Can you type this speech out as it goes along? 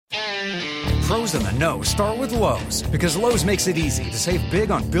Pros in the know start with Lowe's, because Lowe's makes it easy to save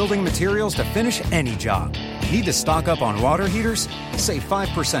big on building materials to finish any job. Need to stock up on water heaters? Save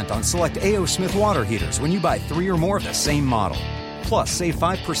 5% on select A.O. Smith water heaters when you buy 3 or more of the same model. Plus, save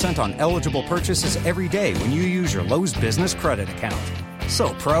 5% on eligible purchases every day when you use your Lowe's Business Credit account.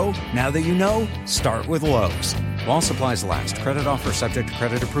 So, Pro, now that you know, start with Lowe's. While supplies last, credit offer subject to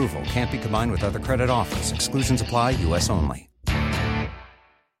credit approval. Can't be combined with other credit offers. Exclusions apply. U.S. only.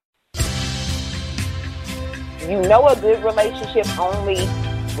 You know a good relationship only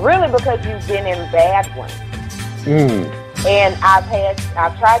really because you've been in bad ones. And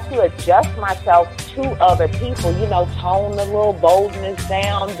I've tried to adjust myself to other people, tone the little boldness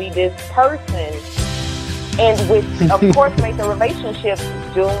down, be this person, and which of course make the relationship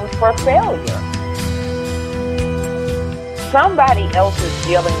doomed for failure. Somebody else is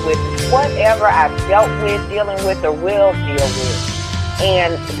dealing with whatever I've dealt with, dealing with, or will deal with.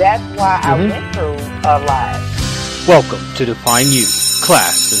 And that's why I went through a lot. Welcome to Define You.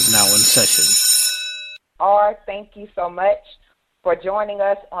 Class is now in session. Thank you so much for joining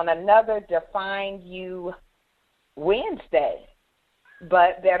us on another Define You Wednesday,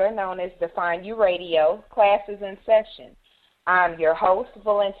 but better known as Define You Radio. Class is in session. I'm your host,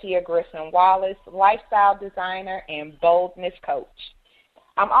 Valencia Grissom-Wallace, lifestyle designer and boldness coach.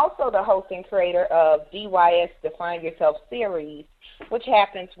 I'm also the host and creator of DYS Define Yourself series, which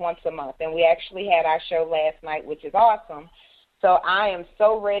happens once a month. And we actually had our show last night, which is awesome. So I am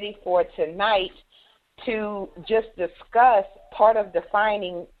so ready for tonight to just discuss part of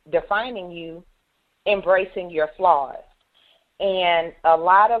defining you, embracing your flaws. And a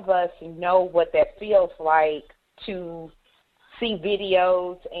lot of us know what that feels like to see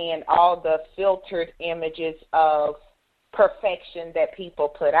videos and all the filtered images of perfection that people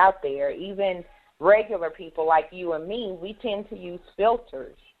put out there. Even regular people like you and me, we tend to use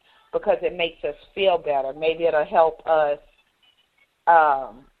filters because it makes us feel better. Maybe it'll help us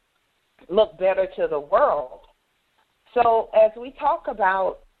look better to the world. So as we talk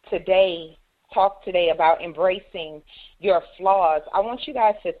today about embracing your flaws, I want you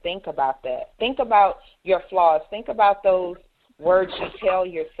guys to think about that. Think about your flaws. Think about those words you tell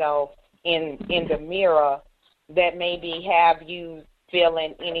yourself in the mirror that maybe have you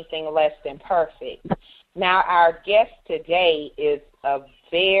feeling anything less than perfect. Now, our guest today is a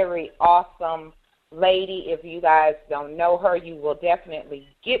very awesome lady. If you guys don't know her, you will definitely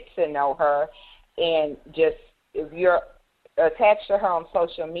get to know her. And just if you're attached to her on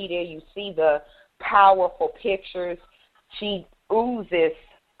social media, you see the powerful pictures. She oozes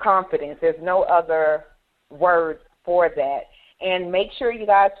confidence. There's no other word for that. And make sure you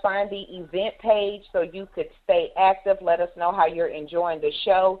guys find the event page so you could stay active. Let us know how you're enjoying the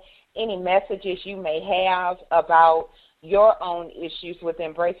show. Any messages you may have about your own issues with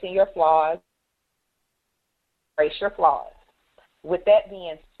embracing your flaws. Embrace your flaws. With that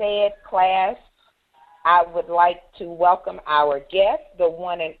being said, class, I would like to welcome our guest, the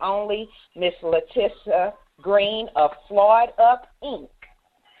one and only Miss LyTisa Greene of Flawed Up, Inc.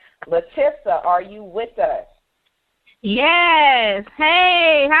 LyTisa, are you with us? Yes.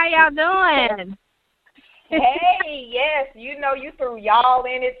 Hey, how y'all doing? Hey, yes. You threw y'all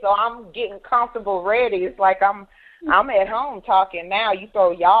in it, so I'm getting comfortable ready. It's like I'm at home talking now. You throw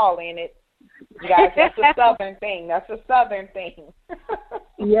y'all in it. You guys, that's a Southern thing.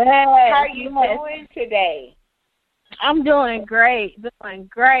 Yes. How are you doing today? I'm doing great.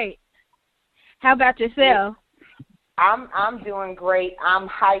 How about yourself? I'm doing great. I'm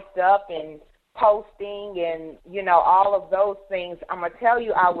hyped up and posting and, all of those things. I'm going to tell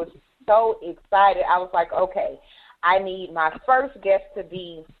you, I was so excited. I was like, okay, I need my first guest to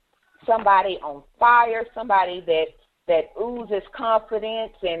be somebody on fire, somebody that oozes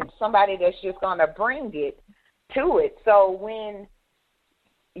confidence, and somebody that's just going to bring it to it. So when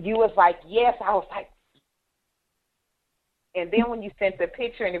you was like, yes, I was like, and then when you sent the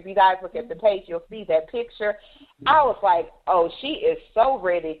picture, and if you guys look at the page, you'll see that picture, I was like, oh, she is so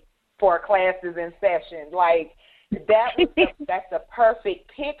ready for classes in session. Like, that's a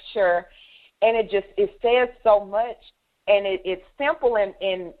perfect picture, and it says so much, and it's simple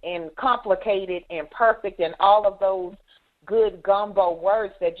and complicated and perfect, and all of those good gumbo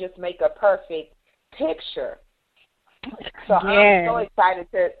words that just make a perfect picture. So I'm so excited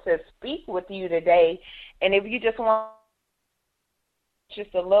to speak with you today, and if you just want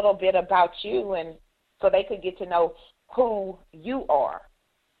just a little bit about you, and so they could get to know who you are.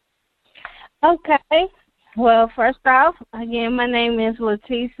 Okay. Well, first off, again, my name is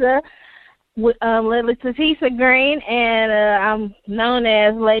LyTisa, LyTisa Greene, and I'm known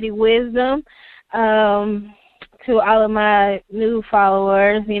as Lady Wisdom. to all of my new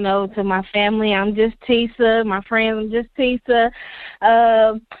followers, to my family. I'm just Tisa. My friends, I'm just Tisa.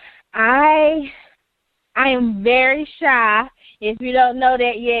 I am very shy. If you don't know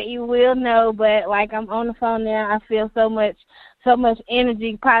that yet, you will know. But like I'm on the phone now, I feel so much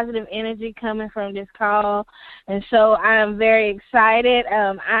energy, positive energy coming from this call, and so I am very excited.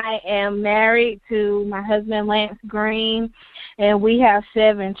 I am married to my husband, Lance Greene, and we have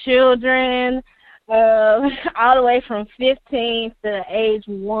 7 children, all the way from 15 to age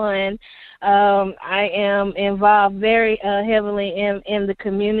 1. I am involved very heavily in the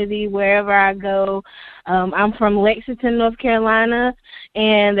community wherever I go. I'm from Lexington, North Carolina,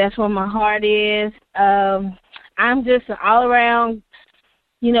 and that's where my heart is. I'm just an all-around,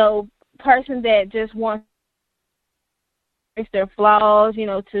 person that just wants to embrace their flaws,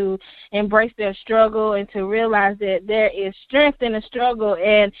 to embrace their struggle and to realize that there is strength in the struggle.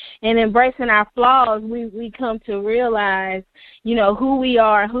 And in embracing our flaws, we come to realize, who we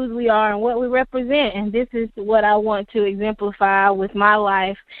are, whose we are, and what we represent. And this is what I want to exemplify with my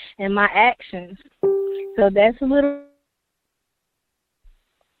life and my actions. So that's a little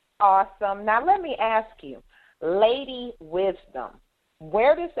awesome. Now let me ask you, Lady Wisdom,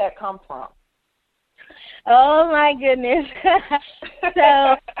 where does that come from? Oh my goodness.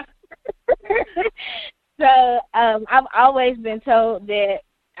 I've always been told that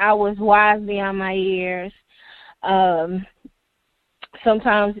I was wise beyond my years.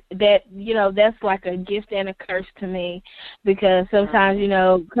 Sometimes that's like a gift and a curse to me, because sometimes,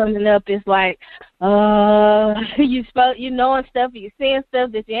 coming up is like, you knowing stuff, you seeing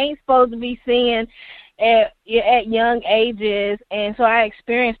stuff that you ain't supposed to be seeing at young ages. And so I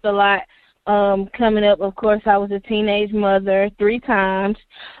experienced a lot coming up. Of course, I was a teenage mother 3 times.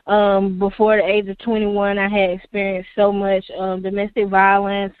 Before the age of 21, I had experienced so much domestic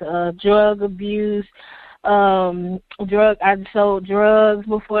violence, drug abuse, I sold drugs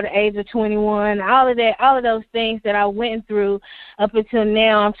before the age of 21. All of those things that I went through up until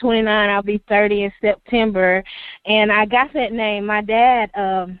now. I'm 29. I'll be 30 in September, and I got that name. My dad,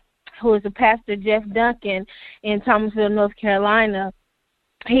 who is a pastor, Jeff Duncan, in Thomasville, North Carolina,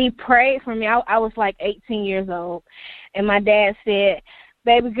 he prayed for me. I was like 18 years old, and my dad said,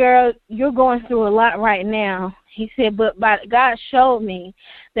 "Baby girl, you're going through a lot right now." He said, but God showed me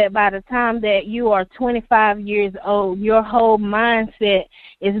that by the time that you are 25 years old, your whole mindset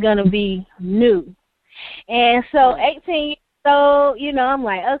is going to be new. And so 18 years old, I'm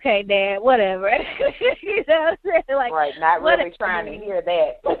like, okay, Dad, whatever. You know what I'm saying? Like, right, not really trying to hear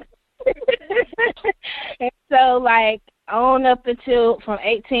that. And so, like, on up until from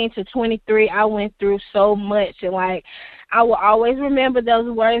 18 to 23, I went through so much. And, like, I will always remember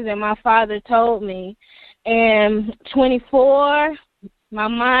those words that my father told me. And 24, my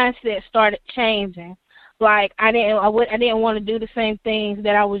mindset started changing. Like, I didn't want to do the same things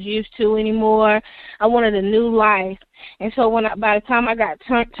that I was used to anymore. I wanted a new life. And so by the time I got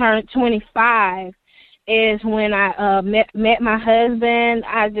turned 25 is when I met my husband.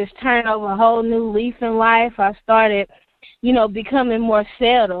 I just turned over a whole new leaf in life. I started, becoming more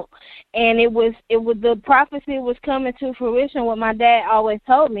settled. And the prophecy was coming to fruition. What my dad always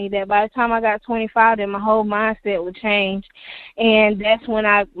told me, that by the time I got 25, then my whole mindset would change. And that's when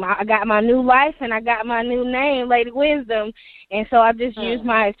I got my new life, and I got my new name, Lady Wisdom. And so I just used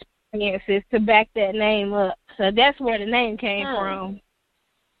my experiences to back that name up. So that's where the name came from.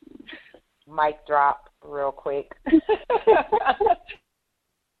 Mic drop real quick.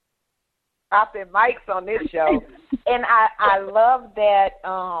 Dropping mics on this show. And I love that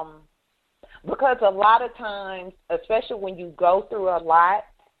because a lot of times, especially when you go through a lot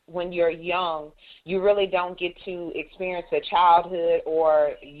when you're young, you really don't get to experience a childhood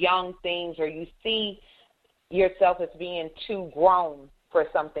or young things, or you see yourself as being too grown for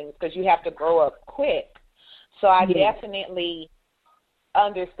some things because you have to grow up quick. So I definitely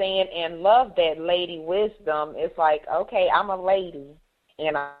understand and love that Lady Wisdom. It's like, okay, I'm a lady,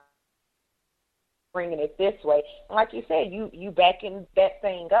 and I'm bringing it this way. And like you said, you backing that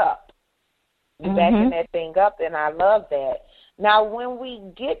thing up. You backing that thing up, and I love that. Now, when we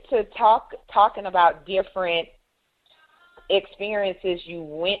get to talking about different experiences you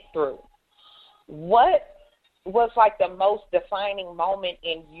went through, what was like the most defining moment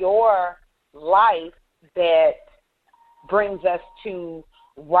in your life that brings us to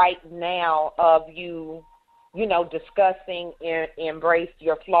right now of you discussing and embrace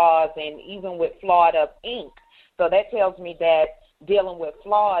your flaws, and even with Flawed Up Inc. So that tells me that dealing with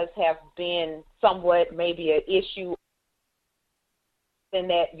flaws have been somewhat maybe an issue and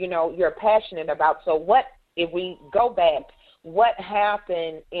that, you're passionate about. So what, if we go back, what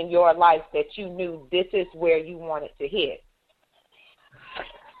happened in your life that you knew this is where you wanted to hit?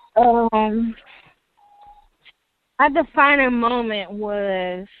 A defining moment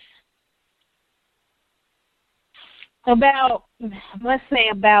was about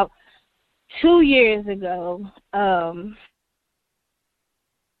 2 years ago,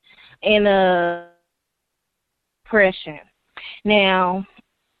 in a depression. Now,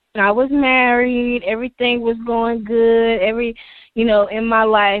 I was married, everything was going good, in my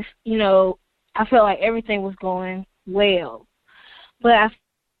life, I felt like everything was going well. But I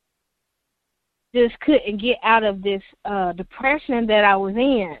just couldn't get out of this depression that I was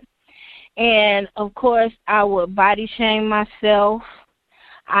in. And, of course, I would body shame myself.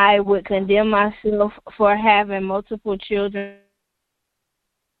 I would condemn myself for having multiple children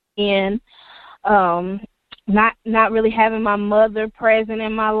and not really having my mother present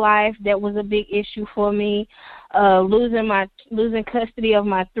in my life. That was a big issue for me. Losing custody of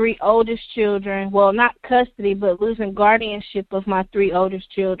my 3 oldest children. Well, not custody, but losing guardianship of my 3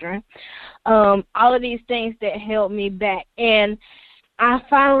 oldest children. All of these things that held me back. And I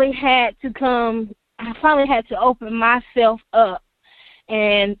finally had to open myself up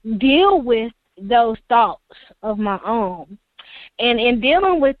and deal with those thoughts of my own. And in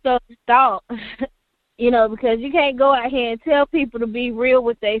dealing with those thoughts, because you can't go out here and tell people to be real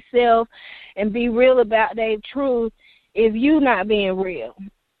with themselves and be real about their truth if you not being real.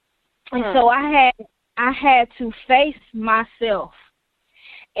 And so I had to face myself.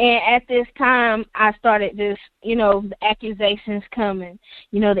 And at this time, I started just, the accusations coming.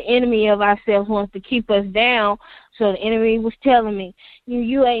 The enemy of ourselves wants to keep us down. So the enemy was telling me,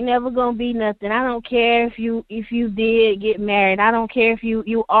 you ain't never going to be nothing. I don't care if you did get married. I don't care if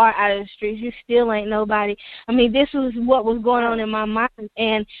you are out of the streets. You still ain't nobody. I mean, this was what was going on in my mind.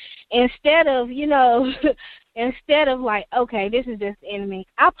 And instead of like, okay, this is just the enemy,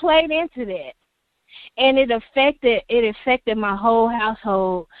 I played into that. And it affected my whole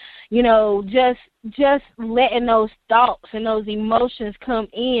household, just letting those thoughts and those emotions come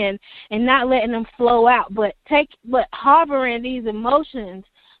in and not letting them flow out, but harboring these emotions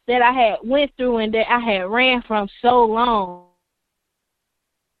that I had went through and that I had ran from so long.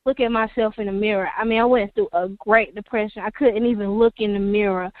 Look at myself in the mirror. I mean, I went through a great depression. I couldn't even look in the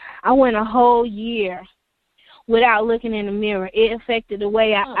mirror. I went a whole year without looking in the mirror. It affected the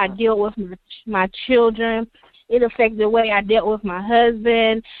way I dealt with my children. It affected the way I dealt with my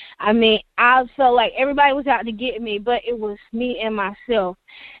husband. I mean, I felt like everybody was out to get me, but it was me and myself.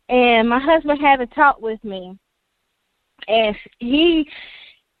 And my husband had a talk with me, and he's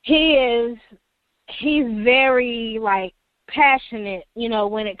very, like, passionate,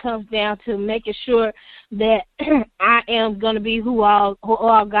 when it comes down to making sure that I am going to be who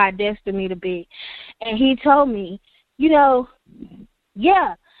all God destined me to be. And he told me, you got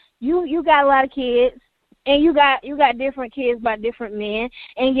a lot of kids, and you got different kids by different men,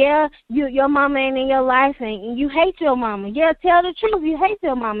 and your mama ain't in your life, and you hate your mama. Yeah, tell the truth, you hate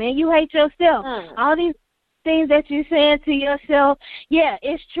your mama, and you hate yourself. All these things that you're saying to yourself, yeah,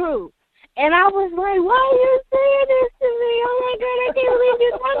 it's true. And I was like, why are you saying this to me? Oh, my God, I can't believe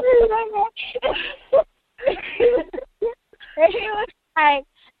you talking to me. And he was like,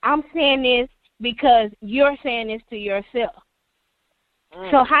 I'm saying this because you're saying this to yourself.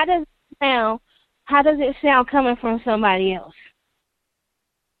 So how does it sound coming from somebody else?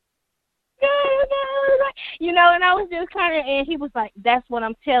 And I was just and he was like, that's what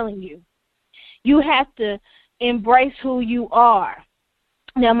I'm telling you. You have to embrace who you are.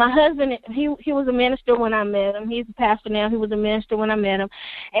 Now, my husband, he was a minister when I met him. He's a pastor now. He was a minister when I met him.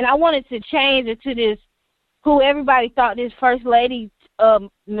 And I wanted to change it to this, who everybody thought this first lady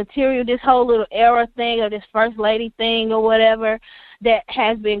material, this whole little era thing or this first lady thing or whatever that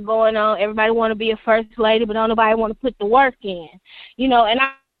has been going on. Everybody want to be a first lady, but don't nobody want to put the work in. And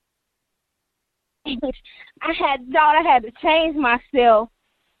I thought I had to change myself,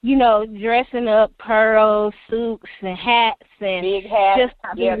 dressing up, pearls, suits, and hats, and big hats. Just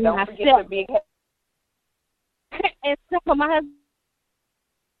don't myself. forget the big hats. And so for my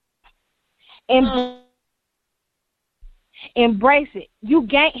husband, embrace it. He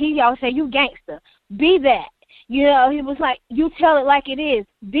always say, you gangster. Be that. He was like, you tell it like it is.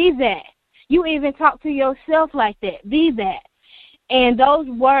 Be that. You even talk to yourself like that. Be that. And those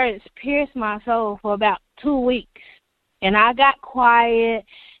words pierced my soul for about 2 weeks. And I got quiet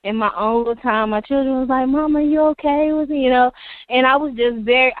in my own little time. My children was like, Mama, you okay with me? And I was just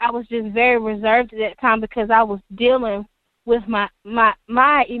very reserved at that time because I was dealing with my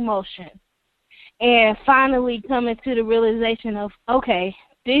emotions. And finally coming to the realization of, okay,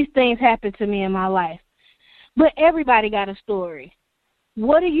 these things happen to me in my life. But everybody got a story.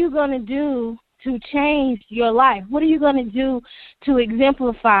 What are you going to do to change your life? What are you going to do to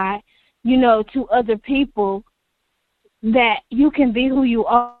exemplify, to other people that you can be who you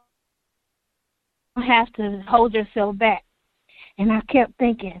are? You don't have to hold yourself back. And I kept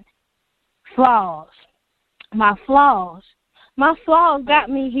thinking, flaws. My flaws got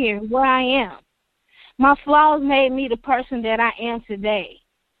me here where I am. My flaws made me the person that I am today.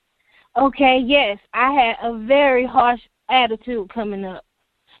 Okay, yes, I had a very harsh attitude coming up.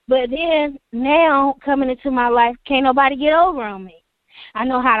 But then, now, coming into my life, can't nobody get over on me. I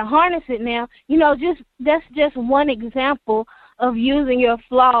know how to harness it now. That's just one example of using your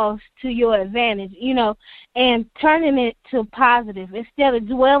flaws to your advantage, and turning it to positive. Instead of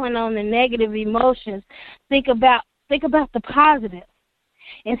dwelling on the negative emotions, think about the positive.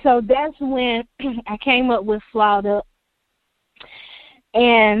 And so that's when I came up with Flawed Up.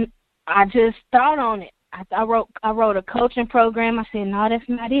 And I just thought on it. I wrote a coaching program. I said, no, that's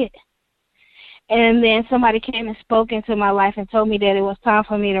not it. And then somebody came and spoke into my life and told me that it was time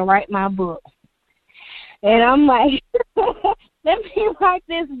for me to write my book. And I'm like, let me write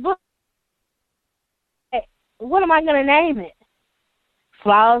this book. What am I going to name it?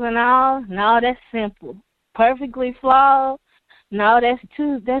 Flaws and all? No, that's simple. Perfectly flawed? No, that's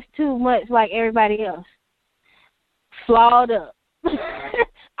too much like everybody else. Flawed up.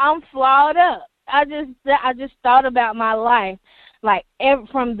 I'm flawed up. I just thought about my life, like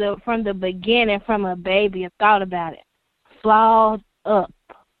from the beginning, from a baby. I thought about it. Flawed up.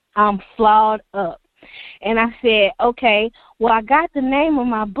 I'm flawed up. And I said, okay, well, I got the name of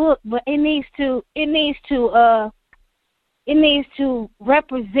my book, but it needs to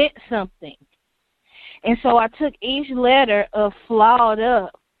represent something. And so I took each letter of flawed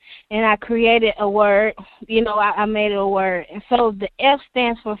up and I created a word. I made it a word. And so the F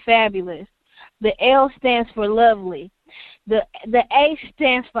stands for fabulous. The L stands for lovely. The A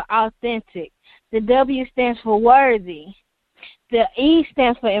stands for authentic. The W stands for worthy. The E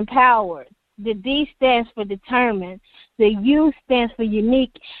stands for empowered. The D stands for determined. The U stands for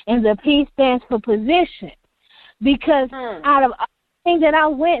unique. And the P stands for position. Because out of everything that I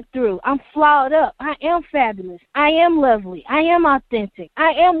went through, I'm flawed up. I am fabulous. I am lovely. I am authentic.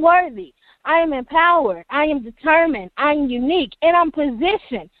 I am worthy. I am empowered. I am determined. I am unique. And I'm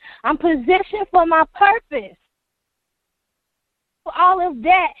positioned. I'm positioned for my purpose. All of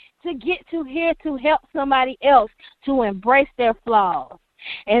that to get to here to help somebody else to embrace their flaws.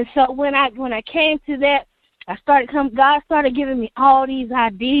 And so when I came to that, God started giving me all these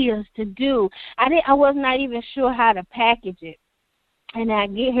ideas to do. I was not even sure how to package it. And I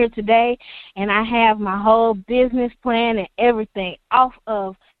get here today, and I have my whole business plan and everything off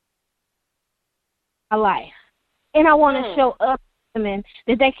of my life. And I want to show other women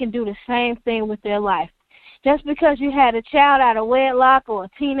that they can do the same thing with their life. Just because you had a child out of wedlock or a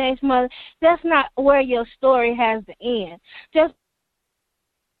teenage mother, that's not where your story has to end. Just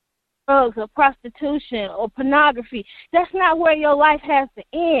drugs or prostitution or pornography, that's not where your life has to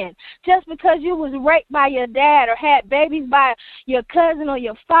end. Just because you was raped by your dad or had babies by your cousin or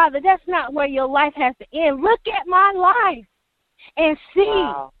your father, that's not where your life has to end. Look at my life and see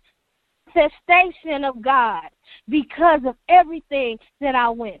the manifestation of God because of everything that I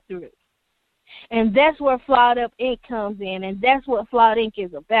went through. And that's where Flawed Up Inc. comes in, and that's what Flawed Inc.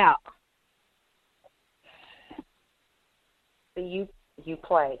 is about. You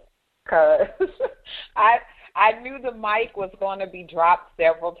play. Because I knew the mic was going to be dropped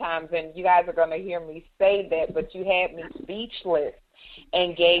several times, and you guys are going to hear me say that, but you had me speechless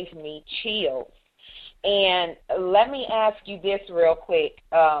and gave me chills. And let me ask you this real quick,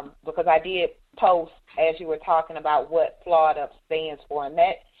 because I did post as you were talking about what Flawed Up stands for, and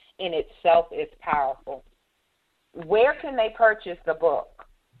that in itself is powerful. Where can they purchase the book?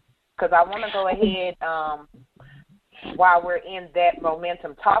 Because I want to go ahead, while we're in that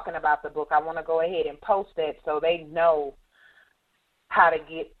momentum talking about the book, I want to go ahead and post that so they know how to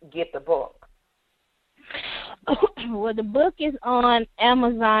get the book. Well, the book is on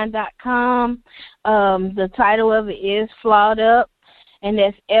Amazon.com. The title of it is Flawed Up, and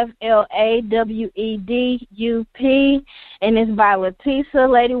that's FLAWEDUP, and it's by LyTisa,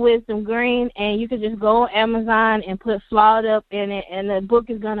 Lady Wisdom Greene, and you can just go on Amazon and put Flawed Up in it, and the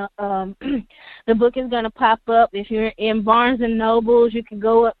book is gonna pop up. If you're in Barnes and Nobles, you can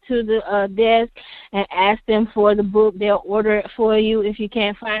go up to the desk and ask them for the book. They'll order it for you if you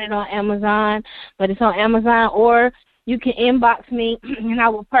can't find it on Amazon, but it's on Amazon, or you can inbox me, and I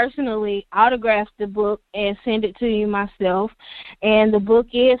will personally autograph the book and send it to you myself. And the book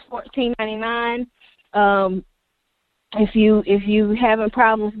is $14.99. If you having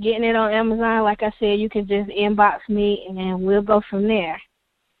problems getting it on Amazon, like I said, you can just inbox me and we'll go from there.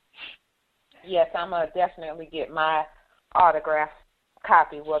 Yes, I'm going to definitely get my autograph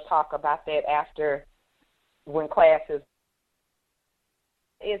copy. We'll talk about that after when class is.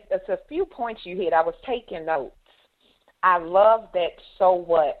 It's a few points you hit. I was taking notes. I love that so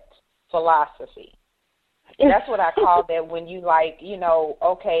what philosophy. That's what I call that when you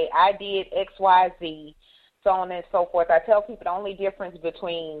okay, I did X, Y, Z, so on and so forth. I tell people the only difference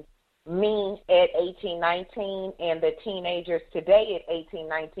between me at 18, 19 and the teenagers today at 18,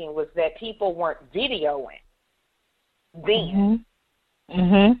 19 was that people weren't videoing then.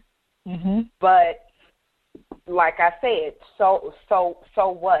 But like I said, so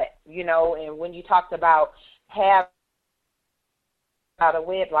what, and when you talked about having out of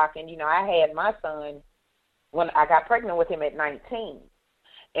wedlock, and I had my son when I got pregnant with him at 19,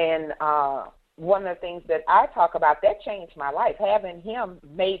 and one of the things that I talk about that changed my life. Having him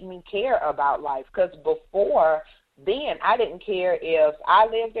made me care about life, because before then I didn't care if I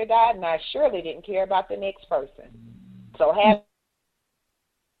lived or died, and I surely didn't care about the next person. So having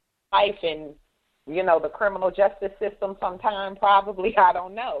life and the criminal justice system sometime probably, I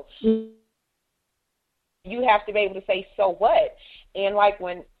don't know. You have to be able to say, so what? And like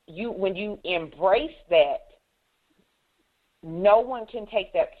when you embrace that, no one can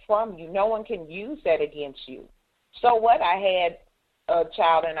take that from you. No one can use that against you. So what? I had a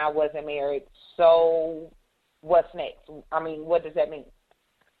child and I wasn't married. So what's next? I mean, what does that mean?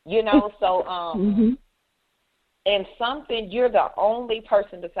 So and something, you're the only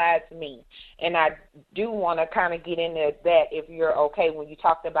person besides me. And I do want to kind of get into that, if you're okay, when you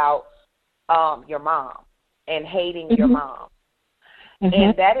talked about your mom and hating your mom.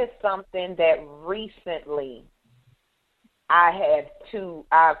 And that is something that recently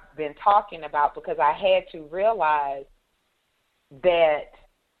I've been talking about, because I had to realize that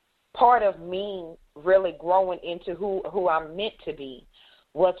part of me really growing into who I'm meant to be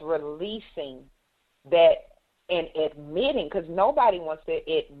was releasing that and admitting, because nobody wants to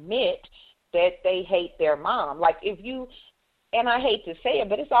admit that they hate their mom. Like and I hate to say it,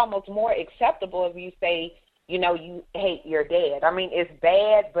 but it's almost more acceptable if you say, you hate your dad. I mean, it's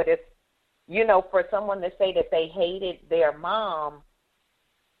bad, but it's, for someone to say that they hated their mom,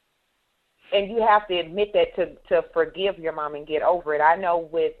 and you have to admit that to forgive your mom and get over it. I know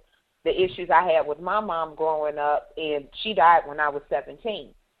with the issues I had with my mom growing up, and she died when I was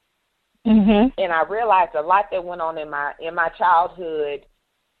 17. And I realized a lot that went on in my childhood,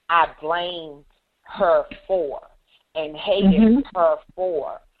 I blamed her for and hated her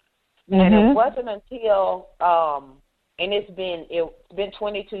for. And it wasn't until and it's been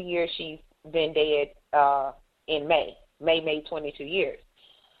 22 years. She's been dead in May made 22 years.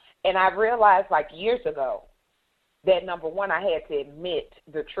 And I realized years ago that, number one, I had to admit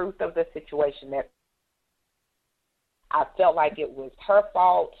the truth of the situation, that I felt like it was her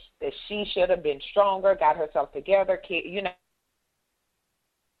fault, that she should have been stronger, got herself together,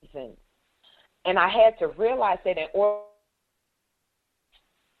 and I had to realize that in order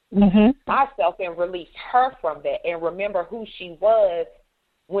myself and release her from that and remember who she was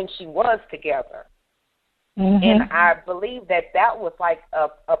when she was together. And I believe that was like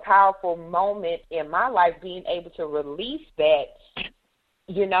a powerful moment in my life, being able to release that,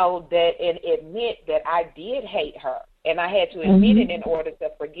 that and admit that I did hate her. And I had to admit it in order to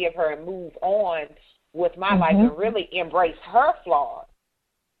forgive her and move on with my life and really embrace her flaws.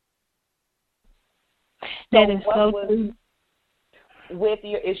 That is so true.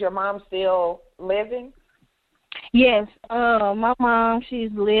 Is your mom still living? Yes, my mom,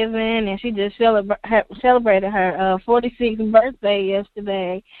 she's living, and she just celebrated her 46th birthday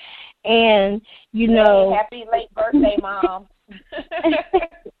yesterday. And, happy late birthday, Mom.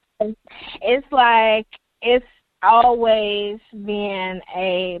 It's always been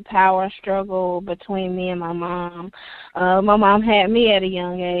a power struggle between me and my mom. My mom had me at a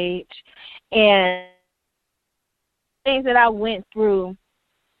young age, and things that I went through,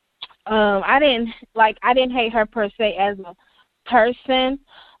 I didn't hate her per se as a person,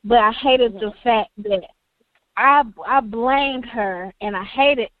 but I hated the fact that I blamed her, and I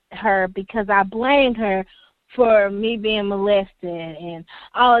hated her because I blamed her for me being molested and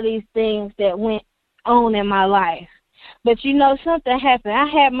all of these things that went on in my life. But something happened. I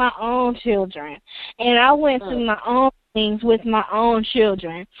had my own children, and I went through my own things with my own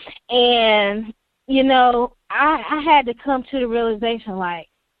children. And, I had to come to the realization,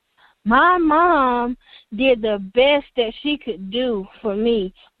 my mom did the best that she could do for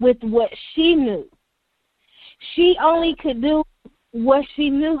me with what she knew. She only could do what she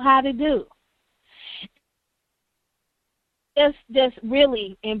knew how to do. just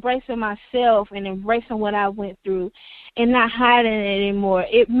really embracing myself and embracing what I went through and not hiding it anymore,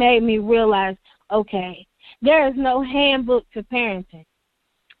 it made me realize, okay, there is no handbook to parenting.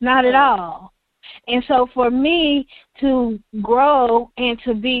 Not at all. And so for me to grow and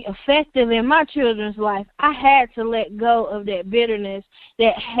to be effective in my children's life, I had to let go of that bitterness,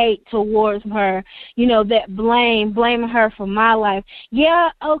 that hate towards her, that blaming her for my life. Yeah,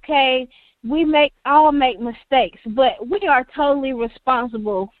 okay, we all make mistakes, but we are totally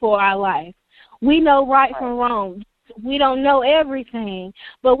responsible for our life. We know right from wrong. We don't know everything,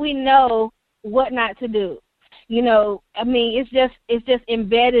 but we know what not to do. It's just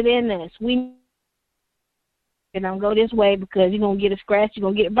embedded in us. We don't go this way because you're going to get a scratch, you're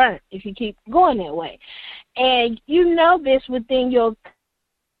going to get burnt if you keep going that way. And you know this within your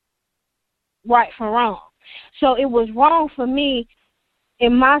right from wrong. So it was wrong for me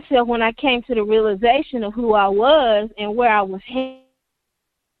in myself when I came to the realization of who I was and where I was headed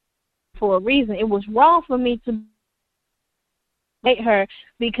for a reason. It was wrong for me to hate her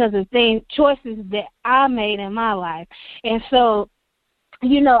because of choices that I made in my life. And so,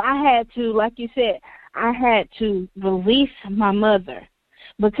 I had to, like you said, I had to release my mother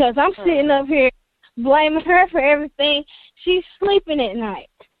because I'm sitting up here blaming her for everything. She's sleeping at night.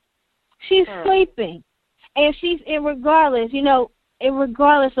 She's sleeping. And regardless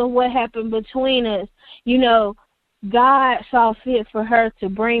of what happened between us, God saw fit for her to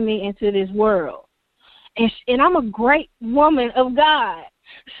bring me into this world. And I'm a great woman of God.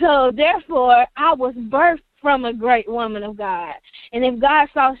 So therefore, I was birthed from a great woman of God. And if God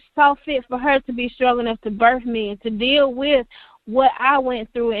saw fit for her to be strong enough to birth me and to deal with what I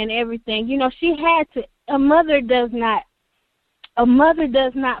went through and everything, she had to. A mother does not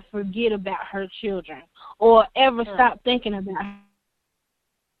forget about her children or ever stop thinking about her.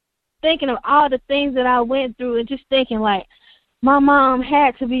 Thinking of all the things that I went through and just thinking like, my mom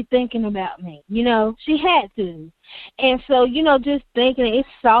had to be thinking about me. She had to. And so, just thinking, it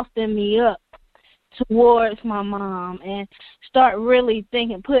softened me up towards my mom and start really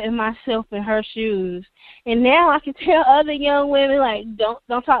putting myself in her shoes. And now I can tell other young women, like,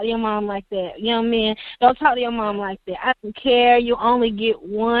 don't talk to your mom like that. Young men, don't talk to your mom like that. I don't care. You only get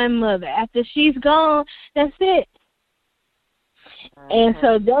one mother. After she's gone, that's it. And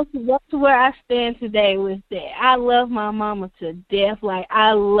so that's where I stand today with that. I love my mama to death. Like,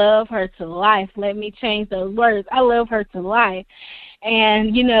 I love her to life. Let me change those words. I love her to life.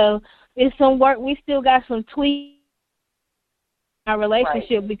 And, it's some work. We still got some tweaks in our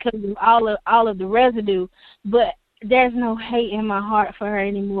relationship because of all of the residue. But there's no hate in my heart for her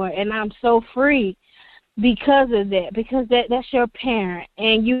anymore. And I'm so free because of that, because that's your parent.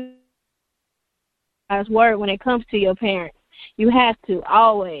 And you guys' word when it comes to your parents. You have to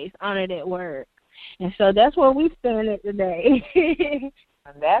always honor that word. And so that's where we stand at today. And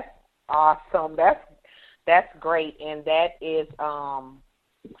that's awesome. That's great. And that is,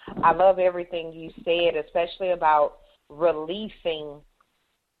 I love everything you said, especially about releasing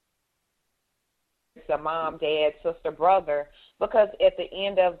the mom, dad, sister, brother, because at the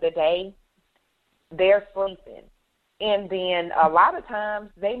end of the day, they're sleeping. And then a lot of times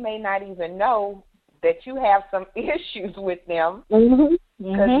they may not even know that you have some issues with them, because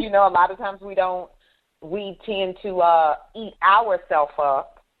a lot of times we tend to eat ourselves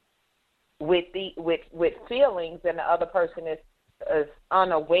up with feelings, and the other person is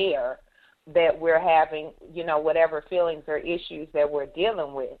unaware that we're having whatever feelings or issues that we're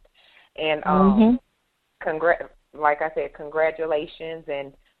dealing with. And like I said, congratulations,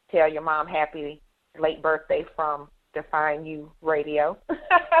 and tell your mom happy late birthday from Define You Radio.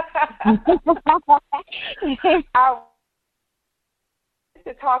 I want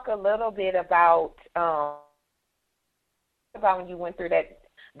to talk a little bit about when you went through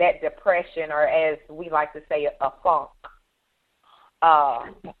that depression, or as we like to say, a funk.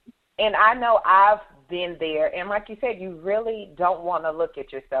 And I know I've been there, and like you said, you really don't want to look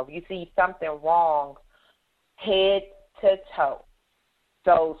at yourself. You see something wrong head to toe.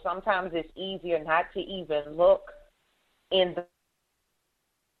 So sometimes it's easier not to even look in the.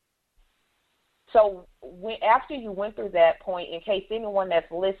 So after you went through that point, in case anyone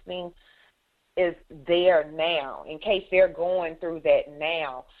that's listening is there now, in case they're going through that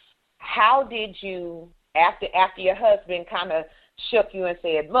now, how did you, after your husband kind of shook you and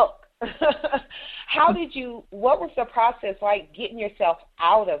said, look, what was the process like getting yourself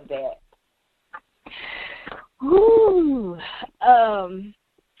out of that?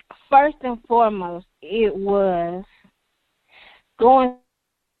 First and foremost, it was going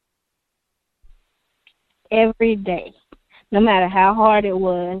every day, no matter how hard it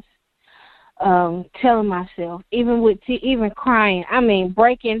was. telling myself, even with even crying, I mean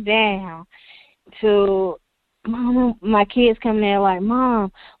breaking down to Mom, my kids come there like,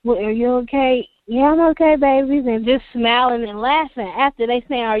 Mom, are you okay? Yeah, I'm okay, babies, and just smiling and laughing after they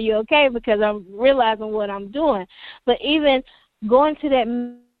say, are you okay? Because I'm realizing what I'm doing. But even going to that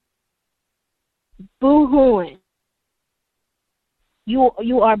boo-hooing,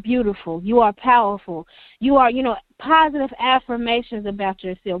 you are beautiful, you are powerful, you are, positive affirmations about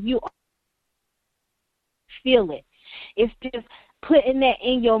yourself. You feel it. It's just putting that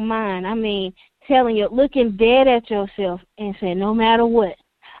in your mind. I mean, telling you, looking dead at yourself and saying, no matter what,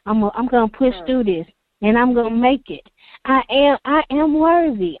 I'm going to push through this, and I'm going to make it. I am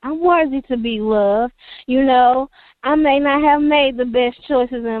worthy. I'm worthy to be loved. I may not have made the best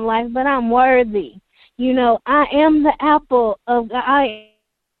choices in life, but I'm worthy. I am the apple of God.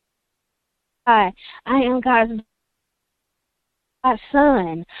 I am God's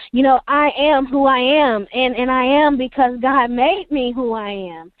son. I am who I am, and I am because God made me who I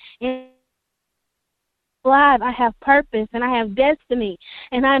am. And alive, I have purpose, and I have destiny,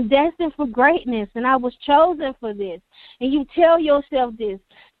 and I'm destined for greatness, and I was chosen for this. And you tell yourself this,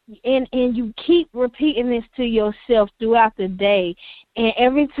 and you keep repeating this to yourself throughout the day. And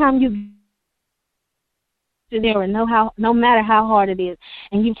every time you there, and no matter how hard it is,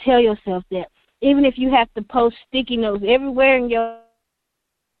 and you tell yourself that, even if you have to post sticky notes everywhere in your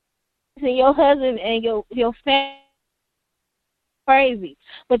husband and your family, crazy,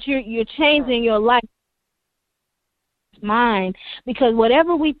 but you're changing your life mind, because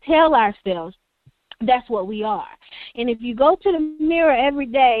whatever we tell ourselves, that's what we are. And if you go to the mirror every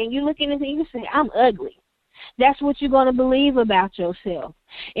day and you look in it and you say, I'm ugly, that's what you're going to believe about yourself.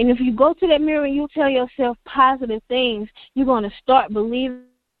 And if you go to that mirror and you tell yourself positive things, you're going to start believing.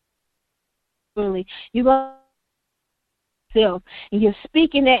 You're going to yourself, and you're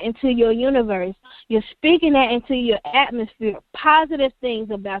speaking that into your universe. You're speaking that into your atmosphere. Positive things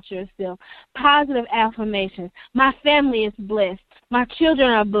about yourself. Positive affirmations. My family is blessed. My children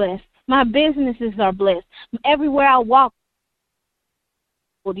are blessed. My businesses are blessed. Everywhere I walk,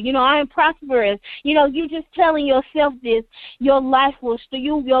 I am prosperous. You just telling yourself this, your life will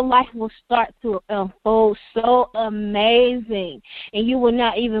start to unfold so amazing, and you will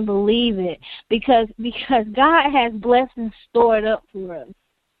not even believe it, because God has blessings stored up for us.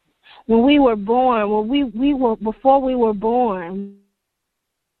 When we were born, before we were born,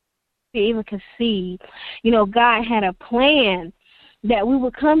 we even conceived, God had a plan that we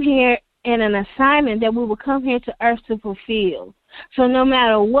would come here, and an assignment that we would come here to earth to fulfill. So no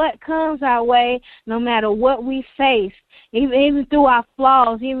matter what comes our way, no matter what we face, even through our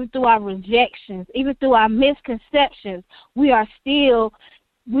flaws, even through our rejections, even through our misconceptions, we are still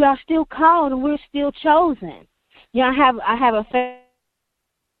called, and we're still chosen. I have a faith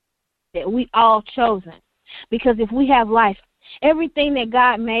that we all chosen, because if we have life, everything that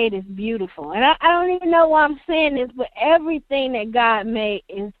God made is beautiful. And I don't even know why I'm saying this, but everything that God made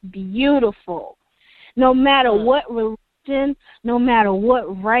is beautiful. No matter what religion, no matter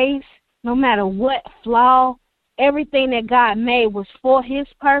what race, no matter what flaw, everything that God made was for His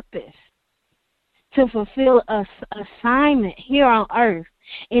purpose, to fulfill a assignment here on earth.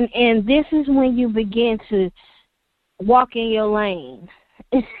 And this is when you begin to walk in your lane.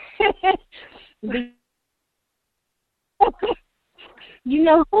 You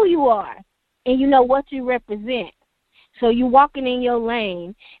know who you are, and you know what you represent. So you're walking in your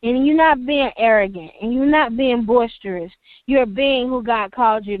lane, and you're not being arrogant, and you're not being boisterous. You're being who God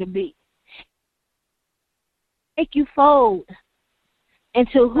called you to be. Make you fold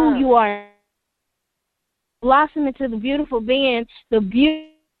into who you are. Blossom into the beautiful being, the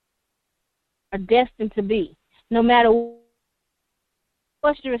beauty are destined to be. No matter what,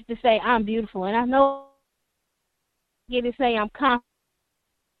 boisterous to say, I'm beautiful. And I know you get to say I'm confident.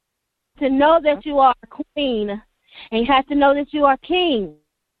 To know that you are a queen, and you have to know that you are king.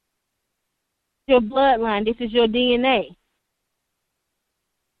 Your bloodline, this is your DNA.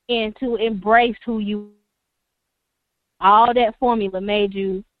 And to embrace who you are. All that formula made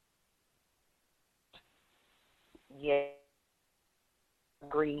you. Yeah,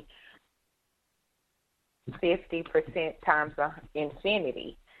 agree. 50% times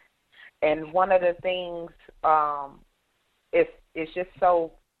infinity. And one of the things it's just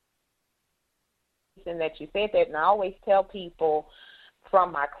so that you said that, and I always tell people,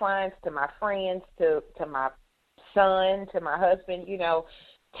 from my clients to my friends to my son to my husband,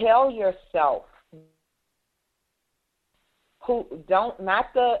 tell yourself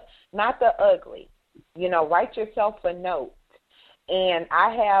not the ugly, write yourself a note. And I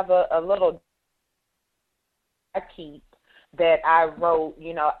have a little I keep that I wrote,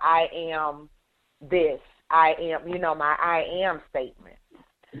 you know, I am this, I am, you know, my I am statement.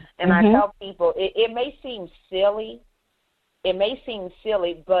 And I tell people, it may seem silly,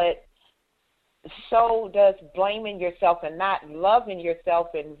 but so does blaming yourself and not loving yourself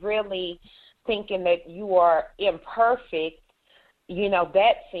and really thinking that you are imperfect, you know,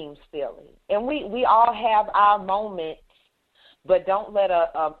 that seems silly. And we all have our moments, but don't let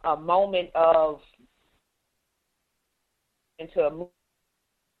a moment of into a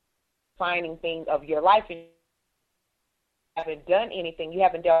defining thing of your life and you haven't done anything, you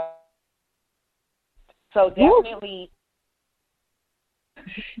haven't done. So definitely,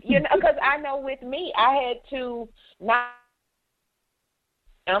 you know, because I know with me, I had to not,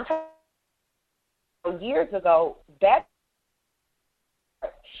 and I'm talking years ago,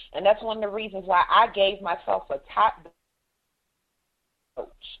 and that's one of the reasons why I gave myself a top coach.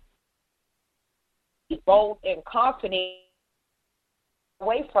 Bold and confident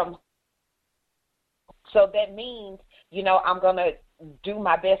away from. So that means, you know, I'm going to do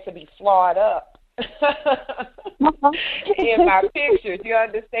my best to be flawed up in my pictures, you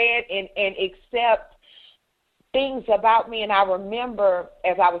understand, and accept things about me. And I remember,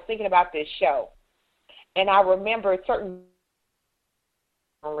 as I was thinking about this show, and I remember certain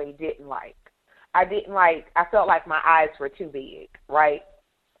I didn't like. I felt like my eyes were too big, right?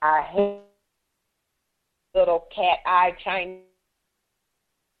 I hate little cat eye Chinese,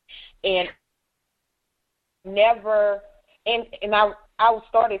 and never, and I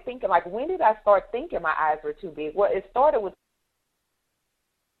started thinking, like, when did I start thinking my eyes were too big? Well, it started with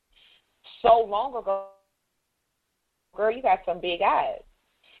so long ago. Girl, you got some big eyes,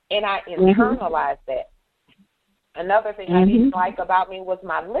 and I internalized that. Another thing I didn't like about me was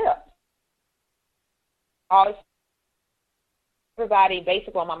my lips. Everybody,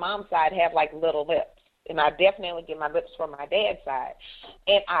 basically on my mom's side, have like little lips. And I definitely get my lips from my dad's side.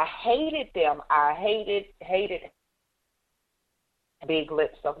 And I hated them. I hated big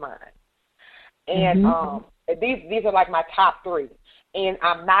lips of mine. And these are like my top three. And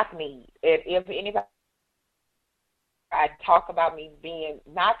I'm knock-kneed. If anybody, I talk about me being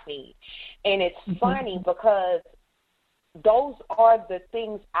knock-kneed. And it's funny because those are the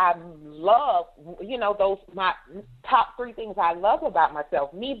things I love, you know, those my top three things I love about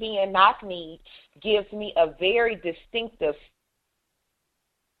myself. Me being knock-kneed gives me a very distinctive,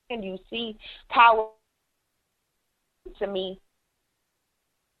 and you see power to me.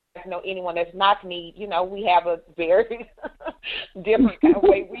 I know anyone that's knock-kneed, you know, we have a very different kind of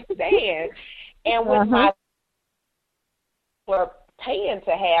way we stand. And with my paying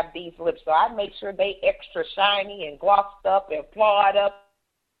to have these lips, so I make sure they extra shiny and glossed up and flawed up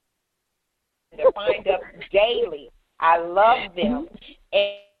and defined up daily. I love them.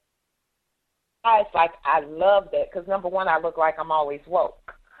 And it's like I love that because, number one, I look like I'm always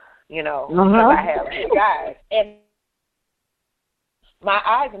woke, you know, because I have big eyes. And my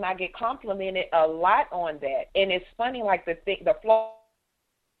eyes, and I get complimented a lot on that. And it's funny, like the flaw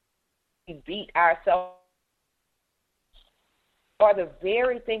we beat ourselves are the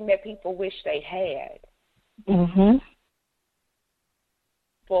very thing that people wish they had.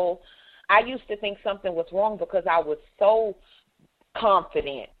 Well, I used to think something was wrong because I was so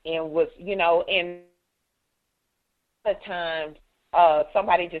confident and was, you know, and at times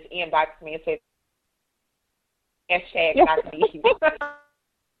somebody just inboxed me and said, hashtag not me.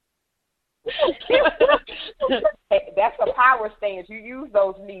 That's a power stance. You use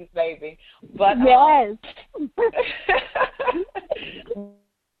those knees, baby. But yes.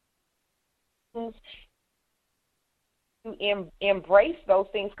 You embrace those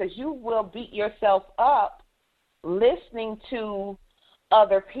things because you will beat yourself up listening to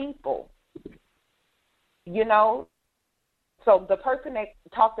other people. You know, so the person that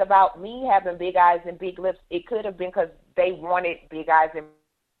talked about me having big eyes and big lips, it could have been because they wanted big eyes and.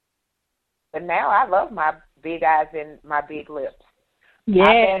 But now I love my big eyes and my big lips.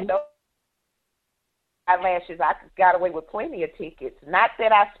 Yeah. Eyelashes, I got away with plenty of tickets. Not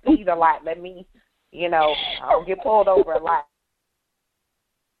that I speed a lot. Let me, you know, I don't get pulled over a lot.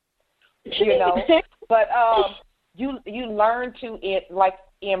 You know, but you learn to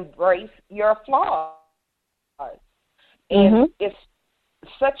embrace your flaws, and it's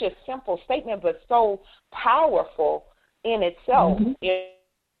such a simple statement, but so powerful in itself.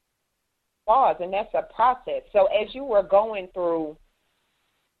 And that's a process. So as you were going through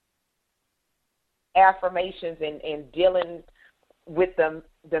affirmations and dealing with the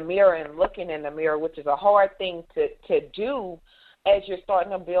mirror and looking in the mirror, which is a hard thing to do as you're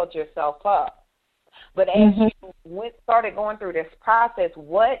starting to build yourself up. But as you started going through this process,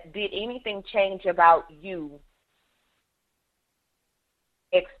 did anything change about you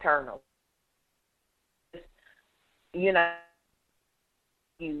external. You know,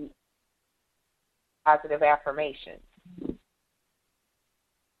 you positive affirmations.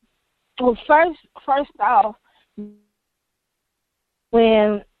 Well, first off,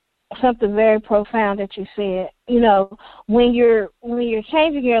 when something very profound that you said, when you're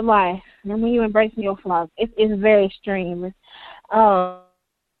changing your life and when you're embracing your flaws, it's very extreme.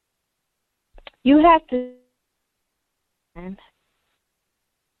 You have to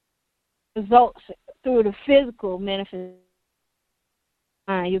results through the physical manifestation.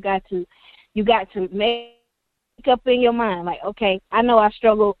 You got to make up in your mind, like, okay, I know I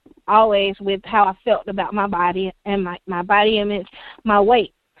struggle always with how I felt about my body and my body image, my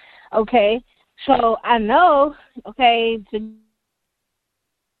weight. Okay, so I know, okay,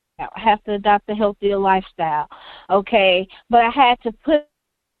 I have to adopt a healthier lifestyle. Okay, but I had to put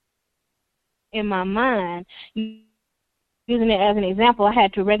in my mind, using it as an example, I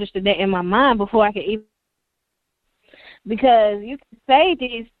had to register that in my mind before I could even, because you can say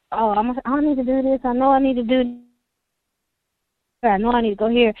these, I need to do this, I know I need to do this, I know I need to go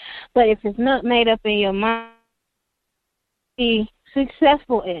here, but if it's not made up in your mind, be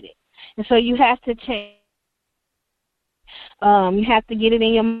successful at it. And so you have to change. You have to get it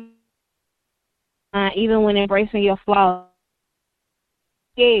in your mind, even when embracing your flaws.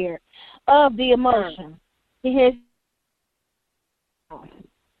 Scared of the emotion. You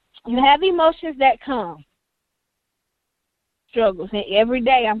have emotions that come, struggles, and every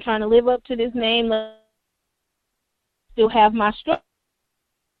day I'm trying to live up to this name. Still have my struggle.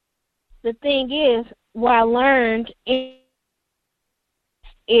 The thing is, what I learned is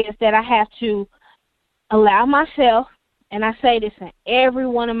that I have to allow myself, and I say this in every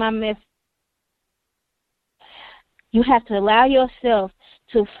one of my messages, you have to allow yourself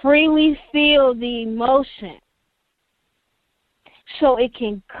to freely feel the emotion so it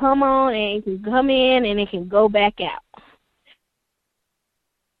can come on and it can come in and it can go back out.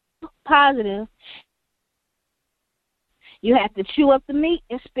 Positive. You have to chew up the meat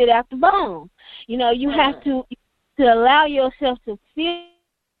and spit out the bone. You have to allow yourself to feel.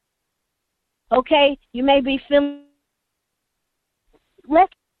 Okay, you may be feeling, but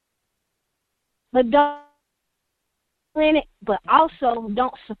don't in it, but also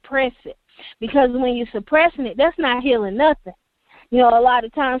don't suppress it, because when you're suppressing it, that's not healing nothing. A lot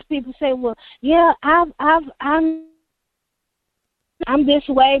of times people say, "Well, yeah, I'm this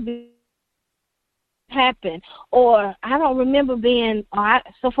way." Happen, or I don't remember being.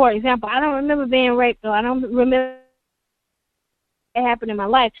 So, for example, I don't remember being raped, or I don't remember it happened in my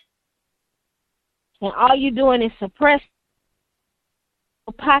life. And all you're doing is suppressing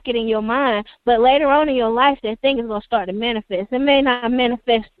a pocket in your mind, but later on in your life, that thing is going to start to manifest. It may not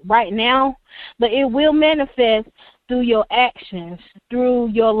manifest right now, but it will manifest through your actions, through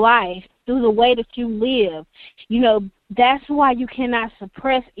your life, through the way that you live. That's why you cannot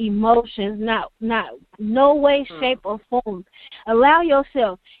suppress emotions, not no way, shape, or form. Allow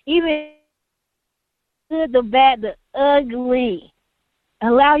yourself, even the good, the bad, the ugly,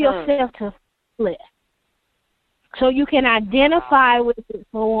 allow yourself to feel it. So you can identify with it,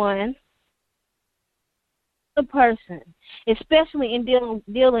 for one, the person, especially in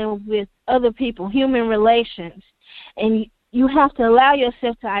dealing with other people, human relations. And you have to allow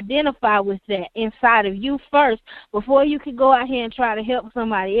yourself to identify with that inside of you first before you can go out here and try to help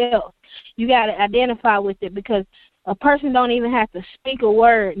somebody else. You got to identify with it, because a person don't even have to speak a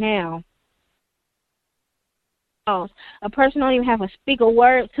word now. A person don't even have to speak a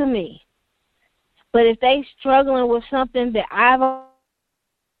word to me. But if they struggling with something that I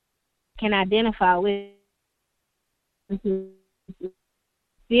can identify with,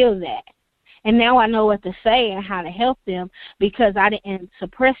 feel that. And now I know what to say and how to help them, because I didn't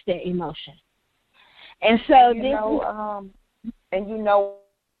suppress that emotion. And so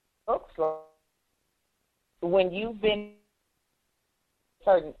looks like when you've been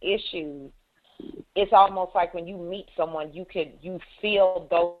certain issues, it's almost like when you meet someone, you feel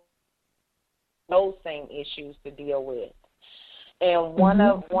those same issues to deal with. And one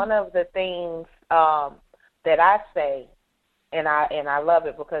of the things that I say, and I love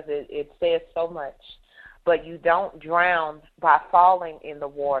it because it says so much, but you don't drown by falling in the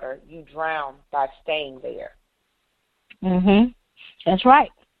water. You drown by staying there. That's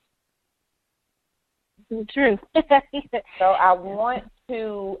right. True. So I want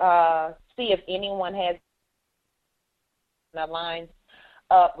to see if anyone has the lines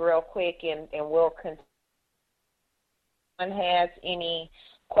up real quick, and we'll continue. Anyone has any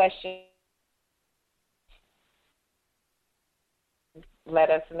questions, let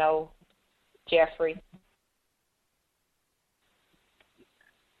us know, Jeffrey.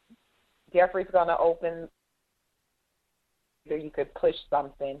 Jeffrey's going to open, or you could push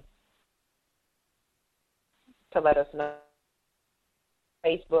something to let us know.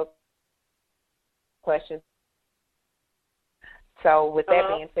 Facebook questions. So with that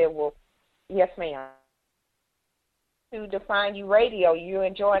being said, well, yes, ma'am. To Define You Radio, you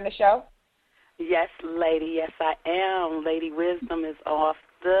enjoying the show? Yes, lady. Yes, I am. Lady Wisdom is off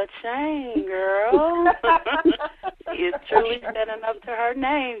the chain, girl. She is truly standing up to her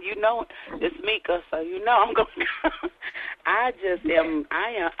name. You know, it's Mika, so you know I'm going to. I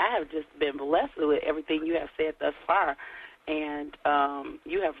have just been blessed with everything you have said thus far, and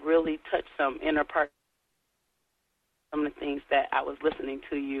you have really touched some inner parts, some of the things that I was listening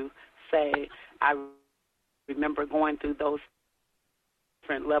to you say. I remember going through those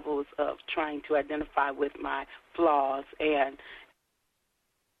different levels of trying to identify with my flaws, and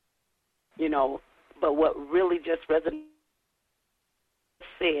but what really just resonated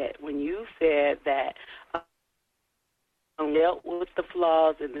when you said that dealt with the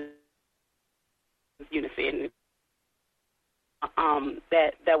flaws and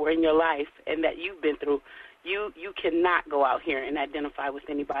that were in your life and that you've been through, you cannot go out here and identify with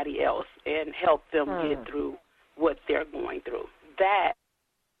anybody else and help them get through what they're going through. That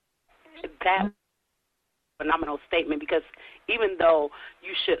phenomenal statement, because even though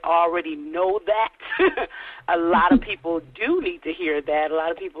you should already know that, a lot of people do need to hear that. A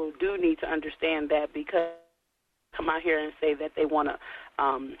lot of people do need to understand that, because come out here and say that they want to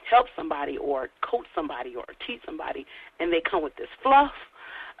help somebody or coach somebody or teach somebody, and they come with this fluff,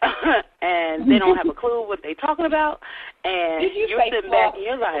 and they don't have a clue what they're talking about, and you're sitting back and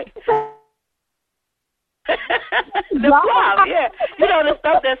you're like, the fluff, yeah. You know, the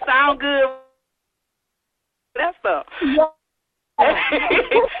stuff that sound good, that stuff. You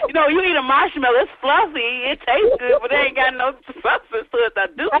know, you eat a marshmallow, it's fluffy, it tastes good, but it ain't got no substance to it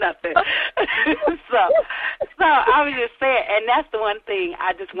that do nothing. So I was just saying, and that's the one thing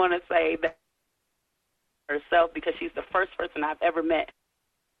I just want to say that herself, because she's the first person I've ever met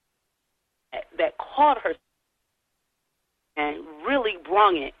that called her and really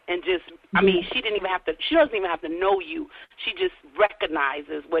brung it, and just, I mean, she doesn't even have to know you. She just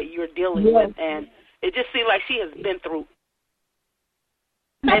recognizes what you're dealing with, and it just seems like she has been through.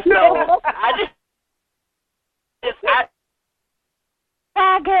 And so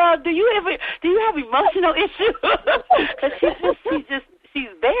girl, do you have emotional issues? Because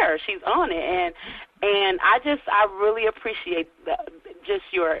she's there, she's on it, and I really appreciate just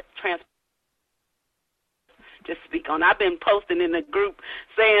your transparency. Just speak on. I've been posting in the group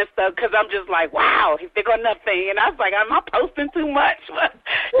saying stuff because I'm just like, wow, he pick on nothing, and I was like, am I posting too much?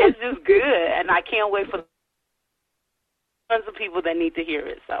 It's just good, and I can't wait for tons of people that need to hear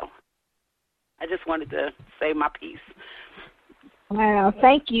it. So I just wanted to say my piece. Wow,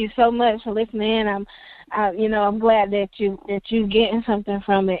 thank you so much for listening. I'm glad that you getting something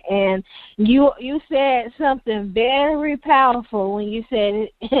from it, and you said something very powerful when you said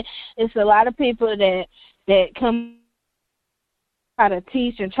it's a lot of people that come try to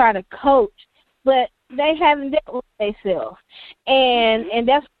teach and try to coach, but they haven't dealt with themselves, and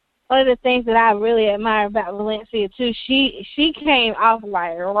that's one of the things that I really admire about Valencia too. She came off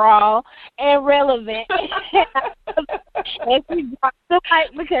like raw and relevant, and she brought the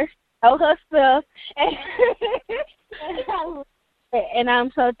mic because she knows her stuff, and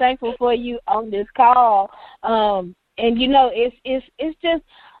I'm so thankful for you on this call. And it's just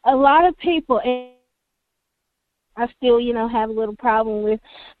a lot of people. And I still, have a little problem with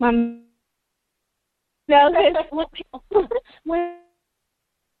my, when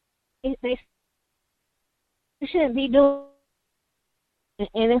they shouldn't be doing,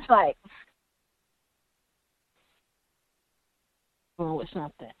 and it's like, with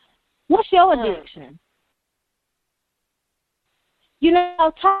something. What's your addiction?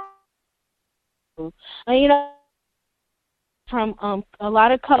 From a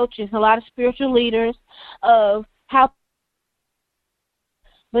lot of coaches, a lot of spiritual leaders of how,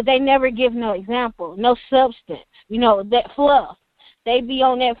 but they never give no example, no substance. That fluff. They be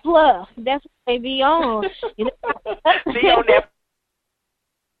on that fluff. That's what they be on. Be on that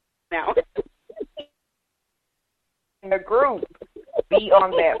now. In the group, be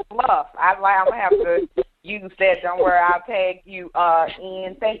on that fluff. I'm gonna have to use that. Don't worry, I'll tag you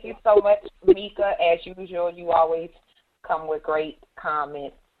in. Thank you so much, Mika. As usual, you always come with great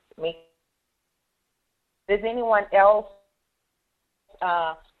comments. Does anyone else?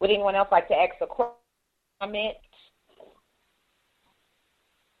 Would anyone else like to ask a comment?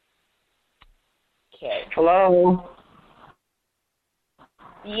 Okay. Hello.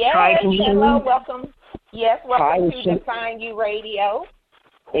 Yes. Hi, hello. Welcome. Yes. Welcome Hi, to Define You Radio.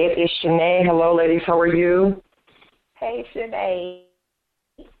 It is Shanae. Hello, ladies. How are you? Hey, Shanae.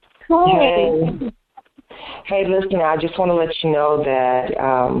 Hey. Hey, listen, I just want to let you know that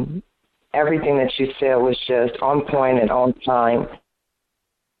everything that you said was just on point and on time.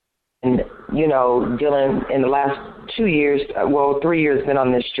 And, you know, dealing in the last 2 years, 3 years, been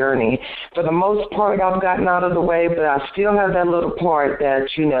on this journey. For the most part, I've gotten out of the way, but I still have that little part that,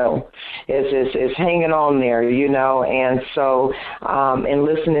 you know, is hanging on there, you know. And so, in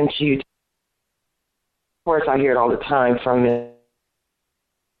listening to you, of course, I hear it all the time from you.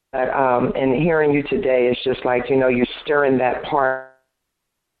 And hearing you today is just like, you know, you're stirring that part.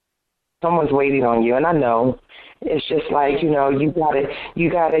 Someone's waiting on you, and I know. It's just like, you know, you gotta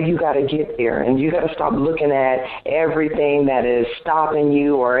get there, and you gotta stop looking at everything that is stopping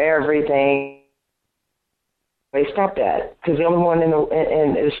you or everything. Stop that, because the only one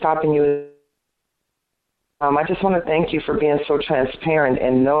is stopping you. I just want to thank you for being so transparent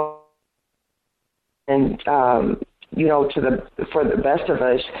and you know, for the best of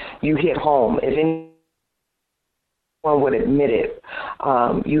us, you hit home. If anyone would admit it,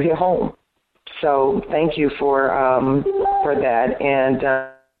 you hit home. So thank you for that, and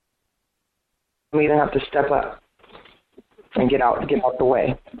we don't have to step up and get out the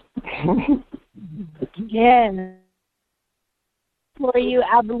way. Yes. For you,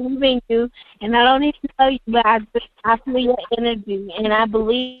 I believe in you, and I don't even know you, but I feel your energy, and I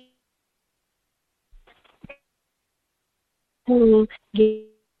believe to get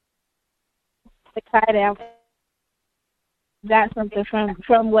the kite out. Got something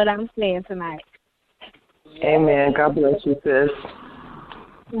from what I'm saying tonight. Amen. God bless you, sis.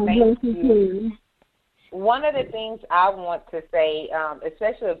 Thank you. One of the things I want to say,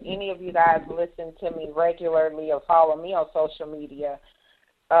 especially if any of you guys listen to me regularly or follow me on social media,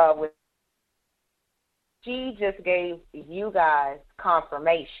 she just gave you guys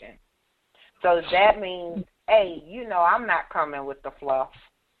confirmation. So that means, A, you know I'm not coming with the fluff.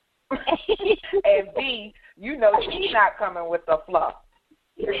 And B, you know she's not coming with the fluff.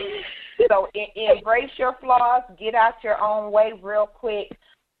 So embrace your flaws, get out your own way real quick.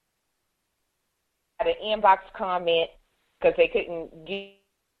 An inbox comment because they couldn't get.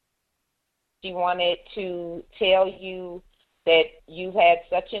 She wanted to tell you that you had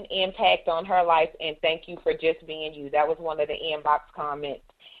such an impact on her life, and thank you for just being you. That was one of the inbox comments.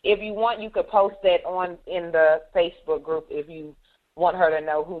 If you want, you could post that in the Facebook group if you want her to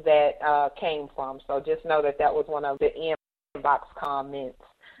know who that came from. So just know that was one of the inbox comments.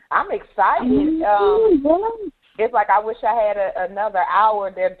 I'm excited. It's like I wish I had another hour.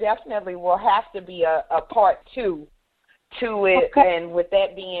 There definitely will have to be a part 2 to it. Okay. And with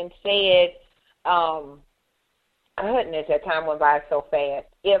that being said, goodness, that time went by so fast.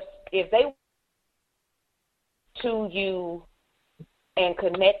 If they to you and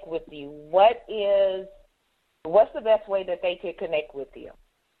connect with you, what's the best way that they could connect with you?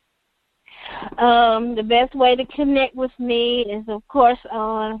 The best way to connect with me is, of course,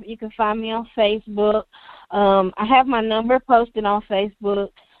 you can find me on Facebook. I have my number posted on Facebook,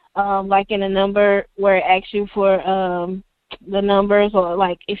 like in a number where it asks you for the numbers, or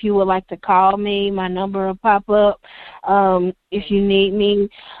like if you would like to call me, my number will pop up. If you need me,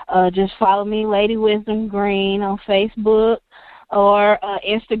 just follow me, Lady Wisdom Greene, on Facebook, or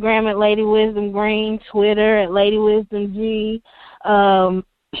Instagram at Lady Wisdom Greene, Twitter at Lady Wisdom G.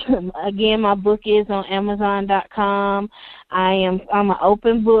 Again, my book is on Amazon.com. I'm an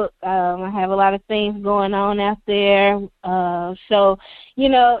open book. I have a lot of things going on out there. So, you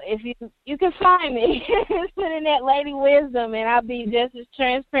know, if you can find me, put in that Lady Wisdom, and I'll be just as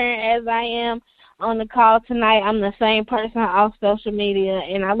transparent as I am on the call tonight. I'm the same person off social media,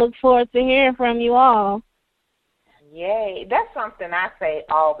 and I look forward to hearing from you all. Yay. That's something I say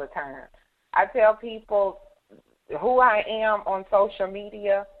all the time. I tell people who I am on social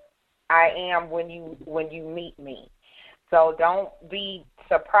media, I am when you meet me. So don't be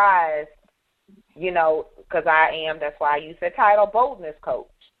surprised, you know, because I am. That's why I use the title Boldness Coach.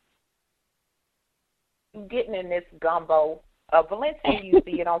 Getting in this gumbo of Valencia, you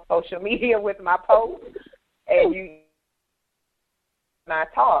see it on social media with my posts, and I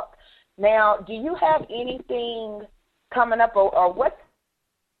talk. Now, do you have anything coming up, or what's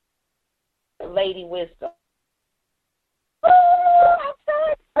Lady Wisdom?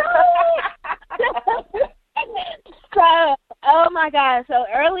 So, oh my God. So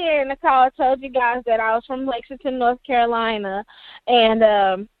earlier in the call, I told you guys that I was from Lexington, North Carolina, and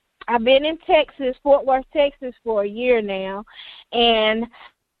I've been in Texas, Fort Worth, Texas, for a year now, and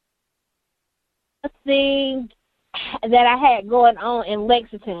the thing that I had going on in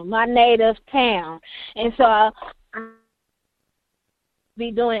Lexington, my native town, and so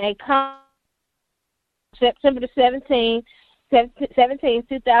be doing a September the 17th,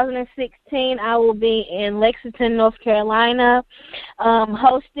 2016, I will be in Lexington, North Carolina,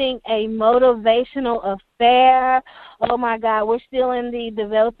 hosting a motivational affair. Oh, my God, we're still in the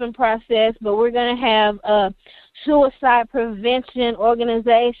developing process, but we're going to have a suicide prevention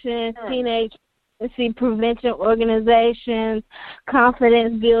organization, teenage prevention organizations,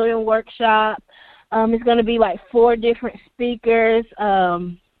 confidence building workshop. It's going to be like 4 different speakers.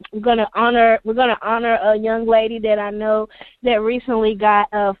 We're gonna honor a young lady that I know that recently got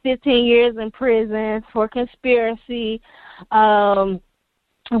 15 years in prison for conspiracy. One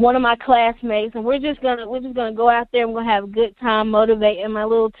of my classmates, and we're just gonna go out there and we're gonna have a good time motivating my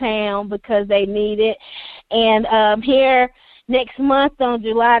little town because they need it. And here next month on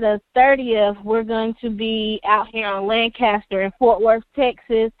July the 30th, we're going to be out here on Lancaster in Fort Worth,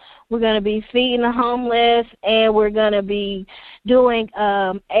 Texas. We're going to be feeding the homeless, and we're going to be doing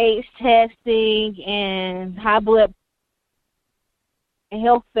AIDS testing and high blood and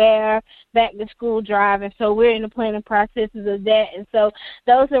health fair, back to school drive. And so we're in the planning processes of that. And so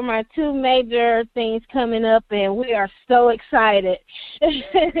those are my 2 major things coming up, and we are so excited.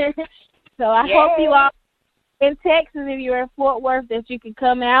 So I hope you all in Texas, if you're in Fort Worth, that you can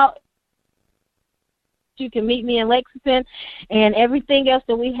come out. You can meet me in Lexington, and everything else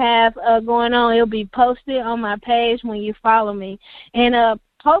that we have going on, it'll be posted on my page when you follow me. And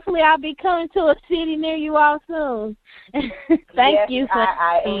hopefully I'll be coming to a city near you all soon. Thank you.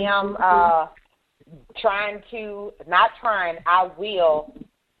 I am I will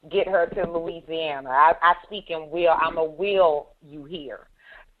get her to Louisiana. I speak in will. I'm a will you here.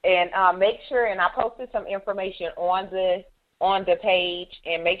 And make sure, and I posted some information on the page,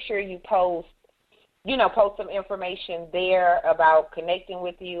 and make sure you post some information there about connecting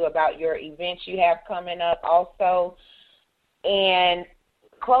with you, about your events you have coming up also. And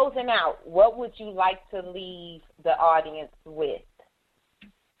closing out, what would you like to leave the audience with?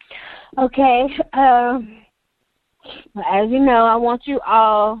 Okay. As you know, I want you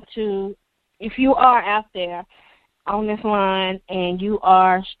all to, if you are out there on this line and you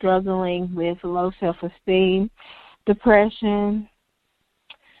are struggling with low self-esteem, depression,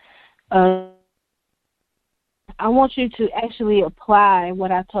 I want you to actually apply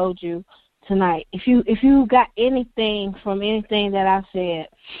what I told you tonight. If you got anything from anything that I said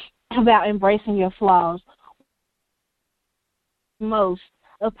about embracing your flaws, most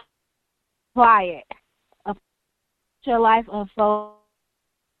apply it. Your life unfold.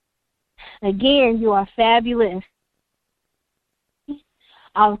 Again, you are fabulous,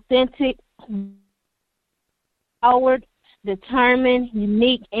 authentic, forward, determined,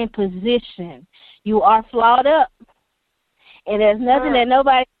 unique, and positioned. You are flawed up, and there's nothing that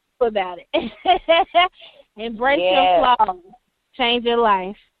nobody can do about it. Embrace your flaws. Change your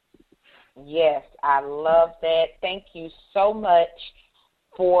life. Yes, I love that. Thank you so much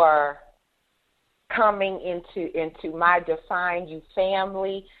for coming into my Define You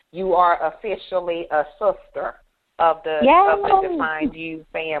family. You are officially a sister of the Define You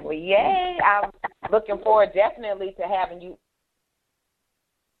family. Yay! I'm looking forward definitely to having you.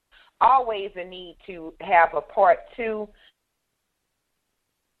 Always a need to have a part 2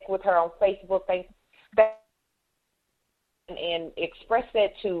 with her on Facebook and express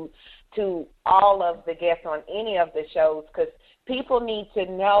that to all of the guests on any of the shows, because people need to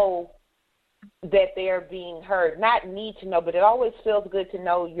know that they're being heard. Not need to know, but it always feels good to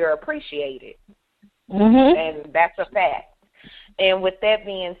know you're appreciated. Mm-hmm. And that's a fact. And with that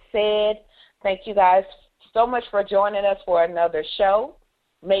being said, thank you guys so much for joining us for another show.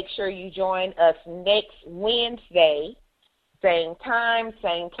 Make sure you join us next Wednesday, same time,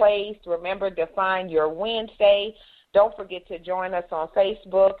 same place. Remember, Define Your Wednesday. Don't forget to join us on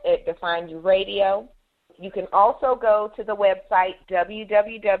Facebook at Define You Radio. You can also go to the website,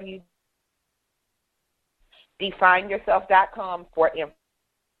 www.defineyourself.com for info.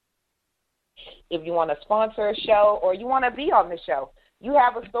 If you want to sponsor a show or you want to be on the show, you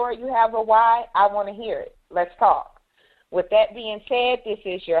have a story, you have a why, I want to hear it. Let's talk. With that being said, this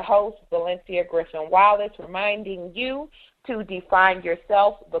is your host, Valencia Griffin-Wallace, reminding you to define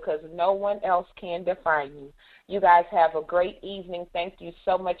yourself because no one else can define you. You guys have a great evening. Thank you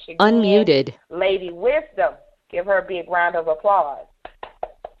so much again. Unmuted. Lady Wisdom. Give her a big round of applause.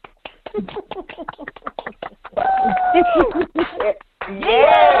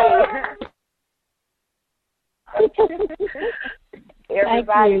 Yay!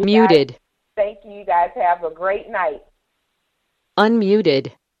 Everybody, muted. Thank you. You guys have a great night.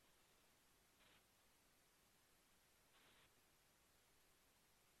 Unmuted.